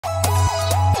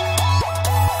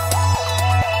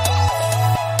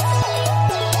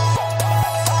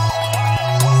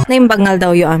Naimbangal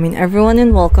daw yo amin everyone,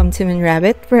 and welcome to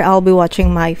MoonRabbit, where I'll be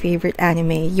watching my favorite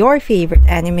anime, your favorite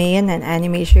anime, and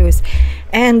anime shows.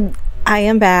 And I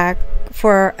am back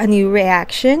for a new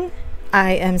reaction.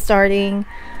 I am starting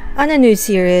on a new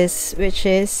series, which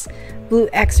is Blue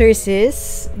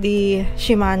Exorcist, the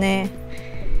Shimane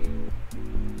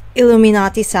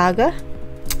Illuminati saga.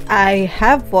 I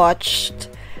have watched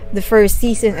the first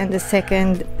season and the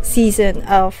second season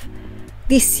of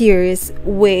this series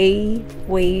way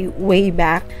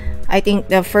back. I think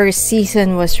the first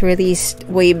season was released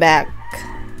way back,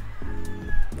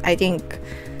 I think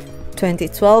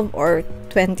 2012 or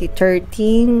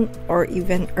 2013 or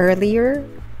even earlier.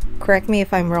 Correct me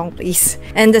if I'm wrong, please.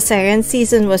 And the second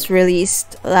season was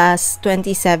released last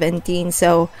 2017,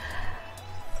 so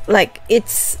like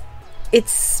it's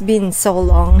been so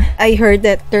long. I heard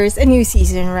that there's a new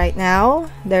season right now.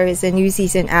 There is a new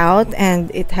season out, and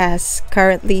it has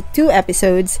currently 2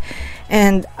 episodes,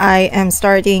 and I am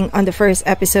starting on the first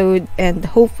episode, and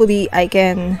hopefully I'll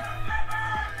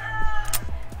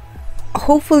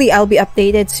be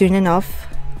updated soon enough.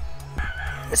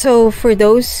 So for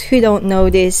those who don't know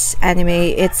this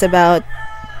anime, it's about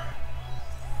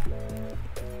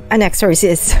an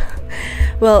exorcist.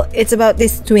 Well, it's about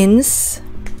these twins,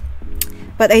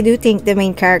 but I do think the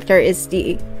main character is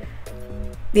the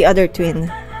other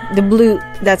twin, the blue.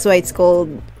 That's why it's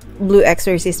called Blue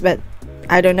Exorcist. But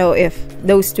I don't know if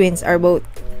those twins are both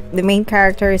the main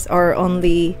characters or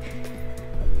only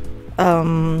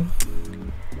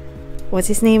what's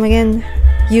his name again?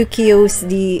 Yukio's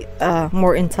the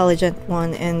more intelligent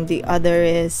one, and the other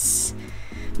is,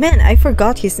 man, I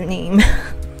forgot his name.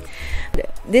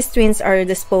 These twins are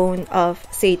the spawn of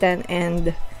Satan,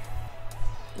 and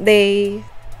they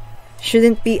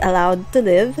shouldn't be allowed to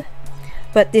live.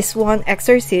 But this one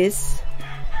exorcist,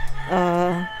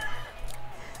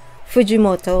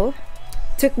 Fujimoto,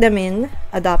 took them in,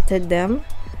 adopted them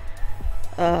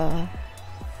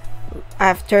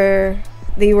after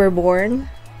they were born.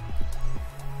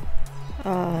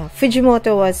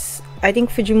 Fujimoto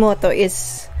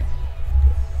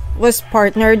was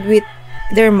partnered with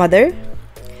their mother.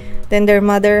 Then their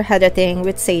mother had a thing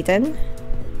with Satan,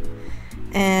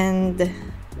 and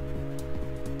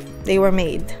they were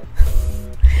made.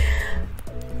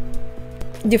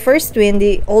 The first twin,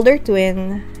 the older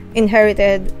twin,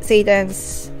 inherited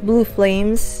Satan's blue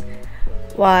flames,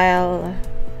 while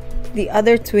the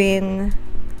other twin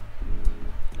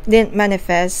didn't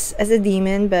manifest as a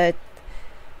demon, but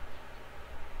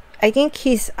I think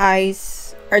his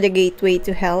eyes are the gateway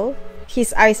to hell.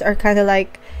 His eyes are kind of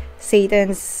like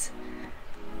Satan's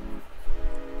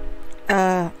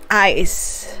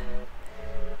eyes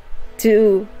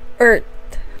to earth.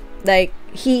 Like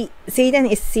Satan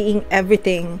is seeing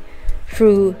everything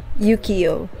through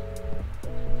Yukio.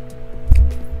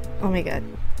 Oh my god,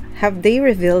 have they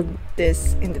revealed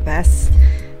this in the past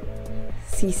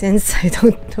seasons? I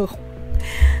don't know.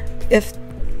 If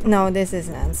no, this is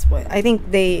not spoiled. I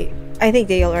think they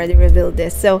already revealed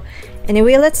this. So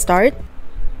anyway, let's start.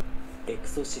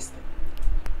 Exorcist.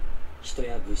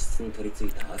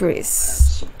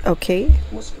 Bruce. Okay.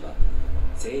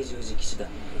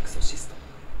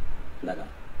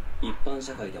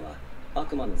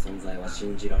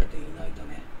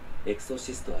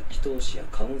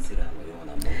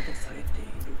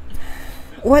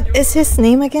 What is his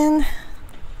name again?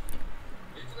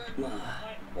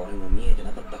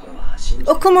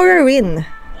 Okumura Rin.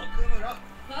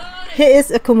 He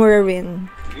is Okumura Rin.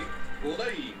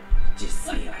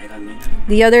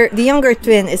 The younger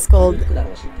twin is called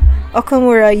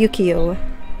Okumura Yukio.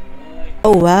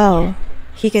 Oh wow,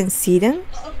 he can see them?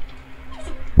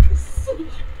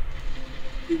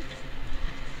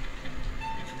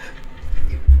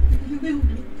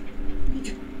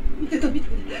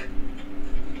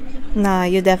 Nah,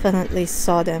 you definitely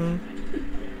saw them.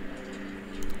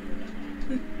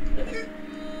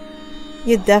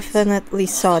 You definitely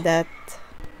saw that.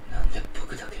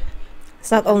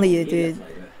 It's not only you, dude.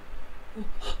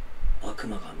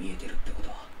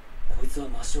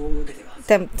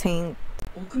 Tempting.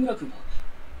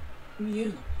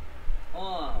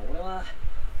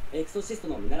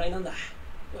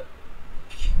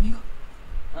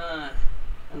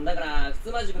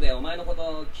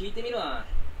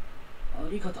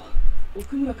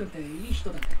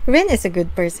 Rin is a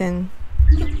good person.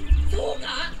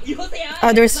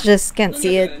 Others just can't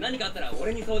see it.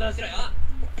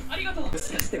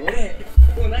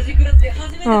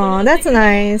 Oh, that's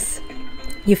nice.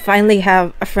 You finally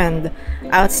have a friend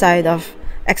outside of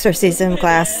exorcism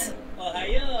class.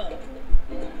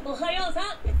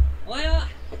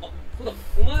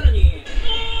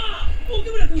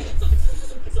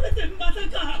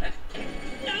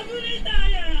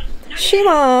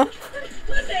 Hiroshima!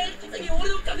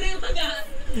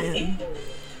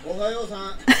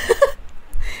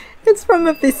 It's from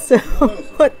Mephisto.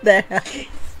 What the hell?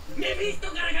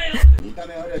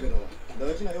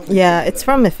 Yeah, it's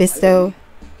from Mephisto.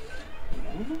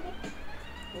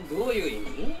 どういう意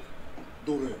味？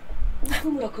どれ？奥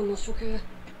村君の処刑、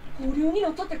保留にな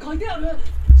ったって書いてある。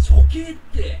処刑っ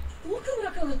て？奥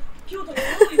村君、京都で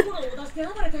青い炎を出して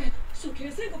暴れて処刑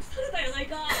宣告されたやない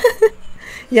か。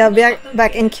Yeah,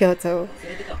 back in Kyoto.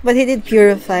 But he did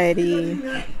purify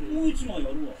the...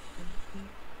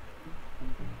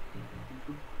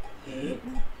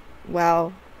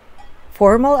 Wow.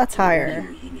 Formal attire.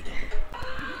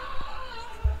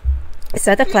 Is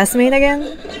that a classmate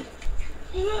again?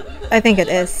 I think it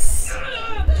is.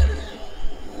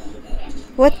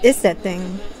 What is that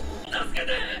thing?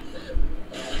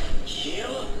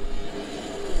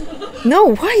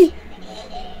 No, why?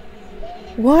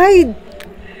 Why?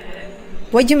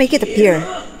 Why'd you make it appear?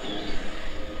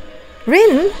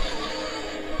 Rin?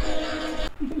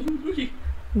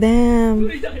 Damn.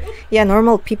 Yeah,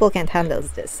 normal people can't handle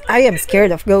this. I am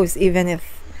scared of ghosts even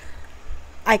if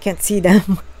I can't see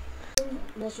them.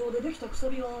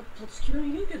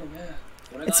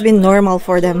 It's been normal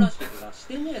for them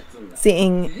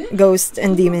seeing ghosts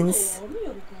and demons.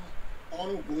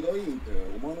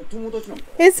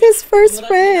 It's his first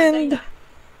friend.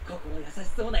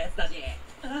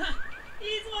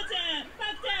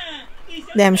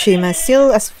 Damn, Shima,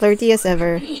 still as flirty as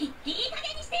ever.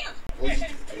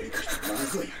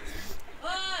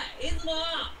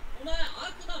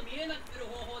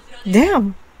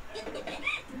 Damn.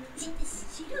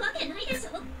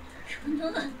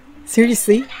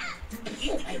 Seriously?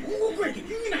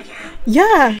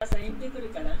 Yeah.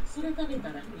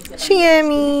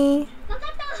 Shiemi.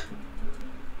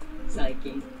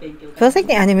 Feels like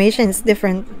the animation is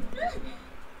different.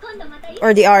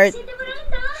 Or the art.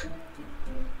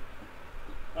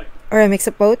 Or a mix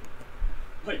of both.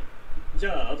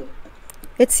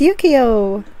 It's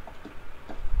Yukio.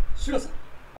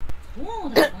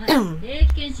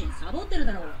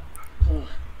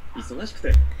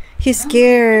 He's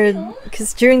scared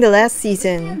because during the last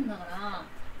season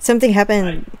something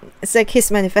happened. It's like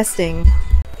he's manifesting.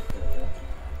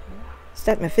 Is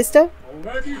that Mephisto?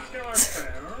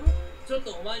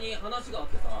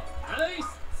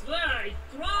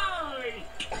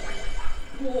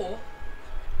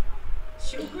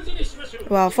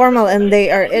 Wow, formal, and they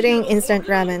are eating instant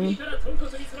ramen.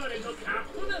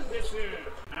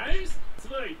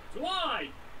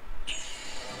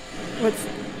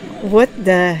 What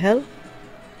the hell?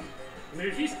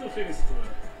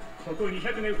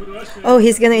 Oh,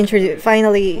 he's gonna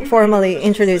finally formally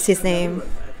introduce his name.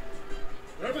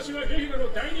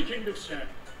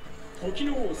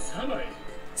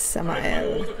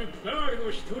 Samael.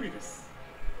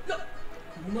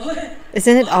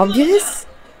 Isn't it obvious?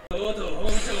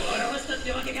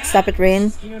 Stop it,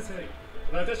 Rain.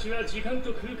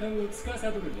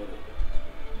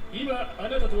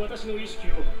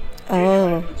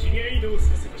 Oh.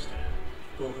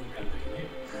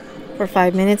 For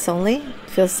 5 minutes only?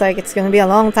 Feels like it's gonna be a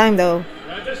long time though.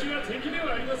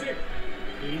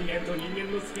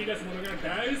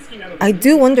 I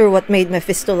do wonder what made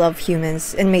Mephisto love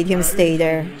humans and made him stay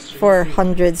there for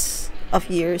hundreds of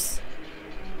years.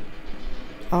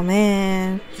 Oh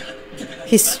man.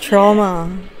 His trauma.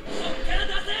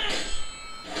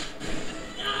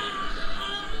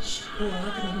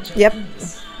 Yep.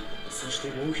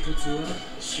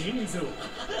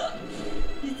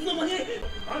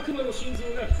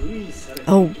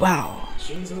 Oh wow.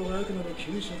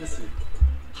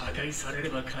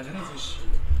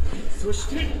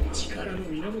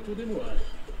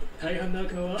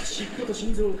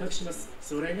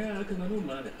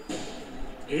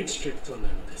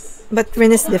 But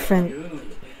Rin is different.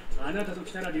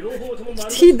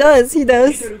 He does.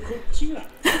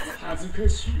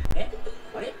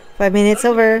 5 minutes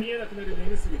over.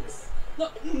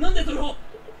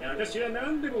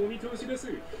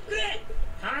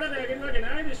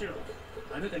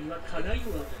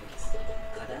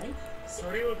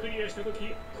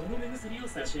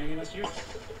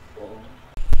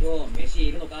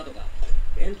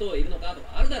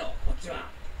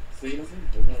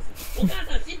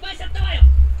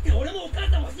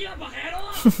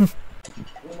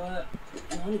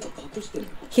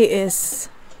 He is.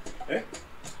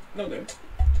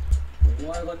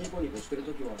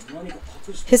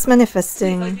 He's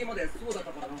manifesting.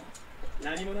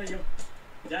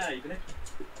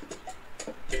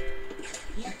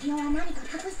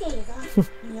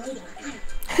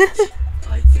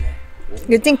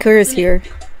 Good thing Kura's here.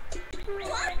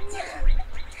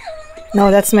 No,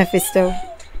 that's Mephisto.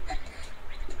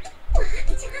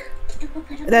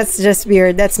 That's just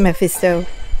weird. That's Mephisto.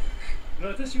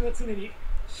 私は常に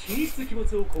神出鬼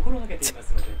没を心がけていま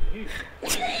すのでね。い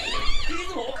つ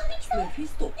もメフィ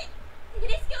スト。エ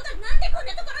レス教がなんでこん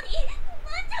なところに？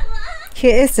ワンちゃんは？ He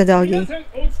is the doggy. 皆さん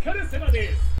お疲れ様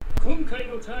です。今回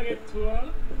のターゲット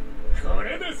はこ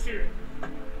れです。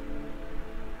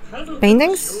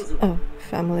 Paintings? Oh,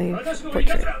 family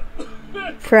portrait.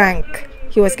 Prank.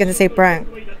 He was gonna say prank.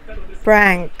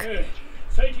 Prank.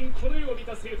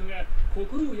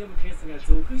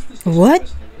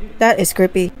 What? That is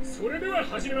creepy.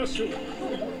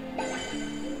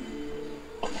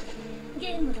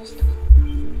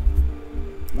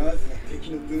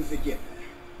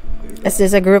 Is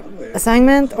this a group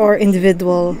assignment or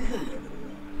individual?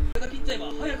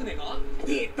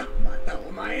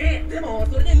 でも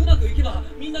それでうまくいけば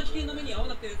みんな危険な目に遭わ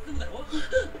なくて済むだろ。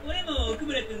俺も奥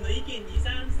村君の意見に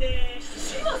賛成。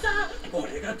シモさん、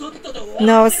俺がとっとと。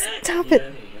No, stop it.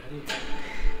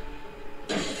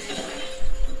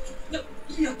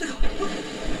 やったか。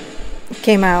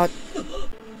 Came out.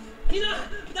 みんな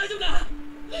大丈夫だ。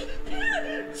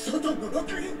外のロッ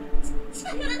クに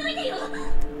近寄らないでよ。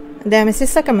 Damn, is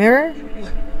this like a mirror?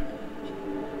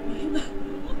 みんな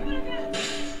奥村君。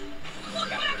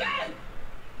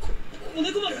お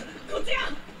猫丸、こっちや。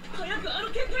早くあの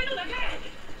結界の中へ。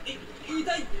一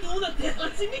体どうなってあ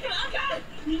っち見てあかん。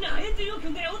みんなエンジンを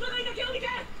組んでお互いだけを見て。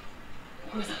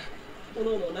皆さん、お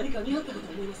のおの何か見張ったか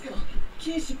と思いますけど、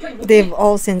気しっかり持って。 They've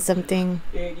all seen something.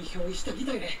 礼儀表意した擬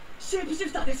態でシェイプシ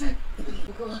フターです。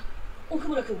僕は奥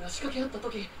村君が仕掛け合った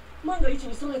時、万が一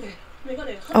に備えてメガ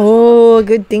ネ。Oh,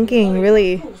 good thinking,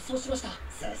 really. そうしました。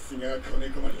さすが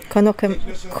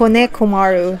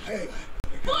Konekomaru.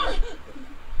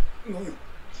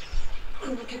 こ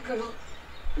の結界は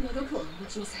長くは持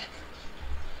ちません。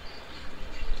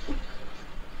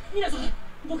皆さん、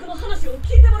僕の話を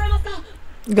聞いてもらえますか？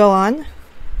 Go on.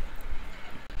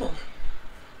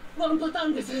 ワンパター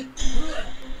ンです。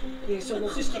栄翔の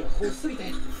知識が豊富すぎ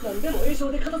て何でも栄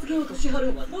翔で片付けようとしは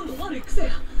るのはどんどん悪い癖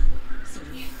や。それ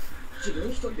に自分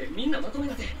一人でみんなまとめ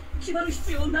なって決まる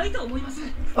必要ないと思います。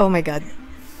 Oh my god.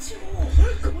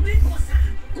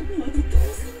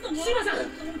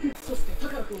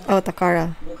 Oh,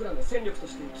 Takara.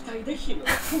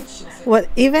 What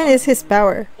even is his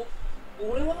power?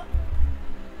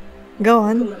 Go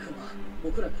on.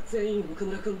 僕らが全員奥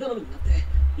村君頼みになっ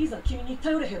ていざ君に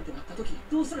頼れへんってなった時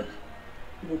どうする？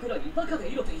僕らにバカで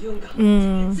いろって言うんか。違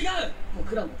う。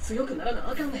僕らも強くなら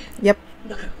なあかんねん。 Yep.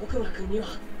 だから奥村君には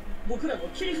僕らの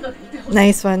切り札でいてほしい。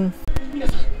 Nice one. 皆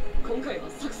さん、今回は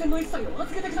作戦の一切を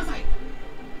預けてください。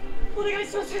お願い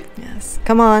します。 Yes.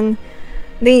 Come on.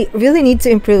 They really need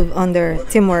to improve on their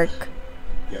teamwork.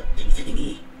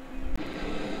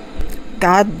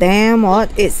 God damn,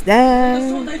 what is that?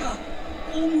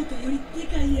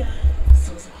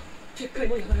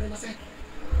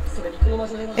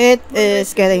 It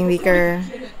is getting weaker.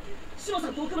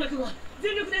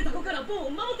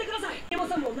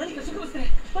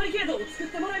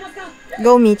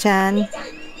 Go, Mi-chan.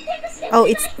 Oh,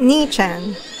 it's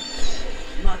Ni-chan.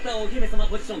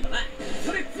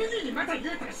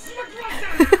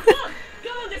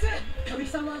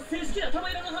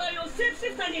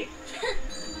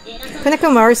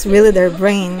 Konekomaru is really their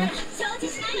brain.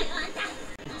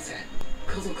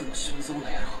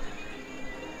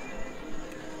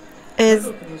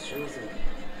 Is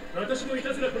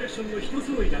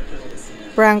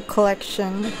prank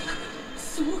collection.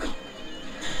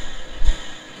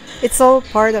 It's all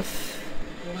part of.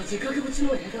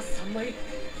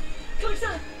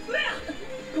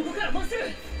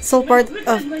 It's all part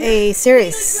of a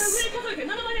series.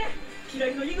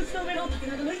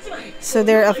 So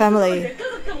they're a family.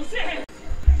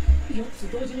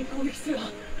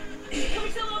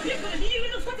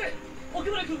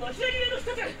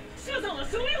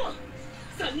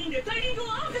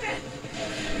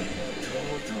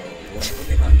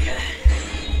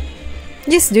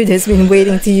 This dude has been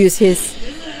waiting to use his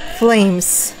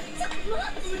flames.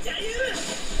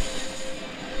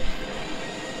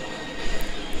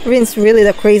 Rin's really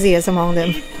the craziest among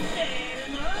them.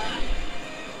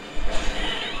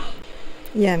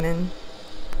 Yeah, man.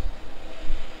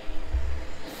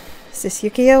 Is this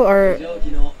Yukio or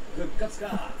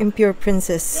Impure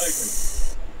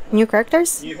Princess? New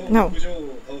characters? No.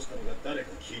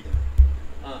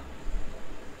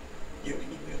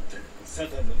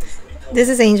 This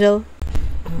is Angel.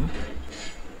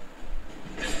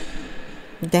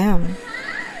 Damn.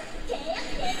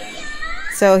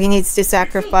 So he needs to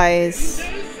sacrifice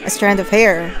a strand of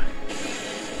hair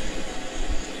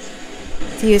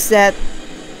to use that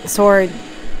sword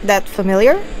that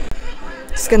familiar?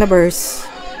 It's gonna burst.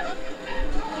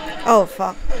 Oh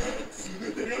fuck.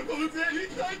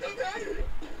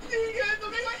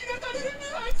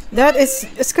 That is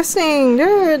disgusting,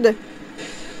 dude.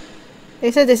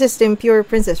 They said this is the impure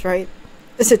princess, right?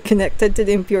 Is it connected to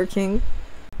the impure king?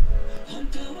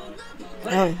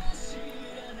 Oh.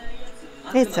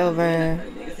 It's over.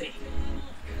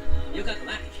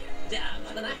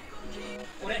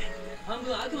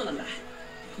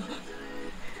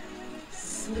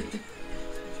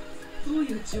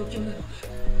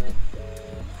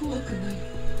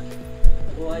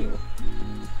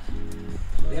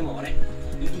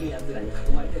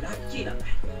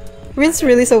 Rin's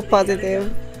really so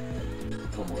positive.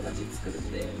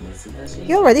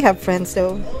 You already have friends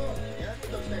though.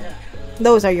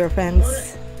 Those are your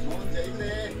friends.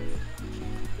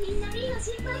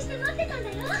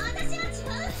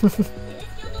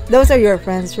 Those are your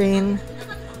friends, Rin.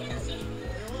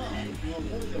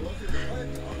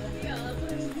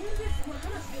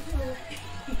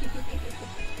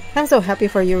 I'm so happy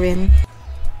for you, Rin.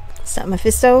 Is that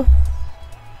Mephisto?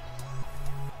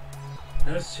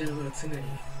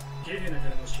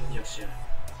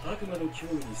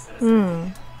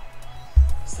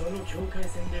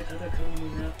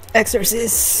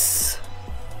 Exorcist.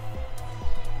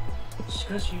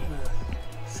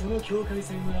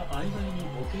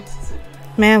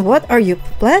 Man, what are you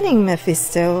planning,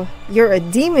 Mephisto? You're a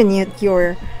demon, yet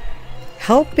you're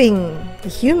helping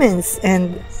humans,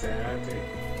 and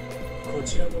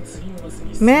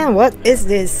man, what is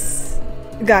this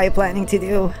guy planning to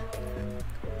do?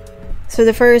 So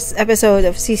the first episode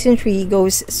of season 3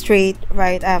 goes straight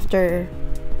right after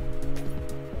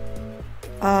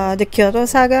the Kyoto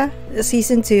saga, the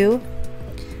season 2.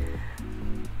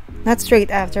 Not straight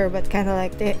after, but kind of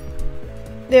like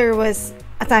there was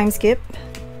a time skip,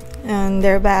 and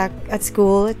they're back at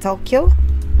school at Tokyo.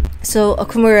 So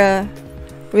Okumura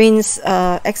Rin's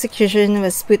execution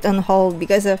was put on hold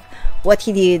because of what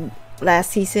he did last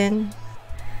season,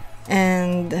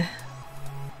 and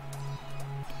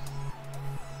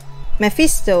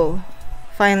Mephisto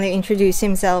finally introduced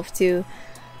himself to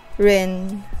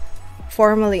Rin,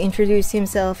 formally introduced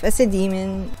himself as a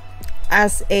demon,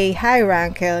 as a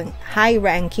high-ranking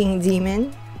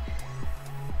demon,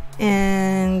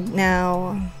 and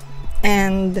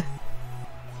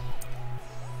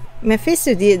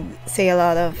Mephisto did say a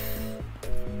lot of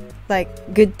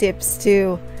like good tips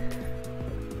to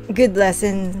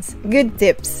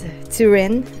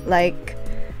Rin, like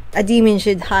a demon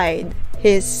should hide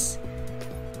his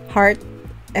heart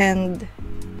and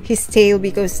his tail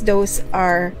because those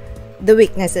are the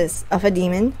weaknesses of a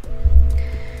demon.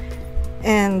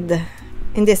 And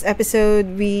in this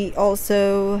episode we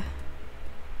also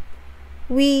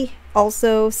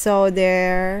saw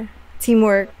their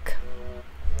teamwork,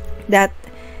 that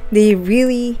they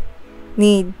really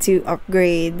need to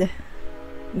upgrade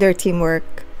their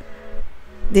teamwork,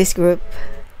 this group.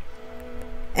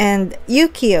 And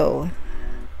Yukio,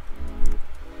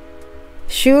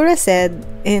 Shura said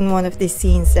in one of the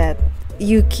scenes that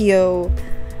Yukio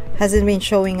hasn't been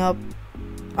showing up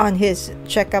on his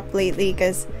checkup lately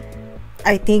because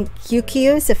I think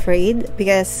Yukio is afraid,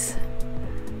 because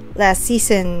last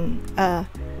season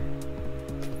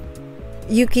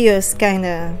Yukio's kind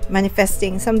of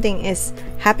manifesting something is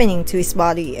happening to his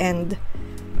body, and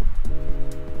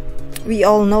we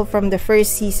all know from the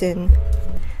first season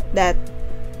that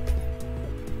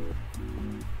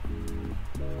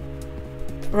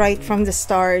right from the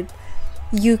start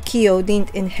Yukio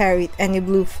didn't inherit any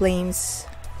blue flames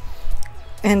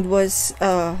and was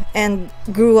and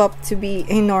grew up to be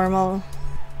a normal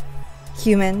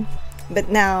human, but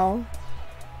now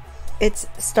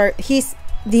his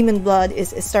demon blood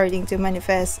is starting to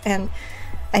manifest, and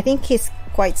I think he's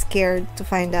quite scared to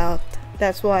find out.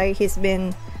 That's why he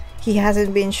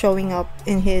hasn't been showing up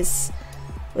in his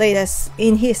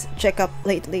checkup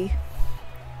lately.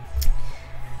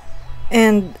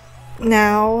 And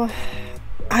now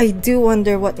I do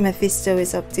wonder what Mephisto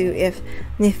is up to, if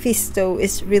Mephisto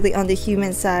is really on the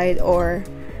human side or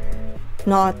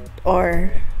not,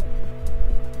 or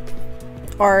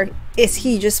is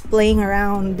he just playing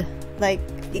around? Like,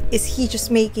 is he just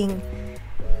making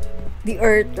the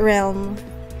Earth realm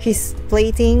his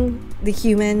plating, the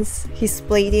humans his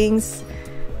platings?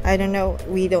 I don't know.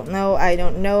 We don't know. I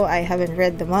don't know. I haven't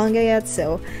read the manga yet,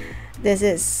 so this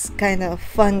is kind of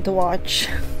fun to watch.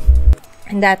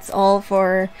 And that's all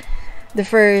for the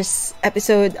first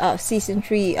episode of season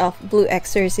 3 of Blue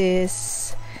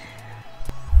Exorcist.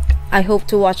 I hope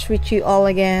to watch with you all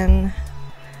again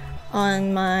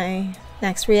on my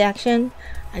next reaction.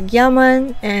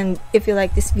 Agyaman, and if you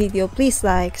like this video, please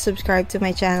like, subscribe to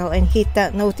my channel, and hit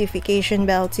that notification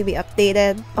bell to be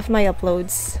updated of my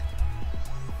uploads.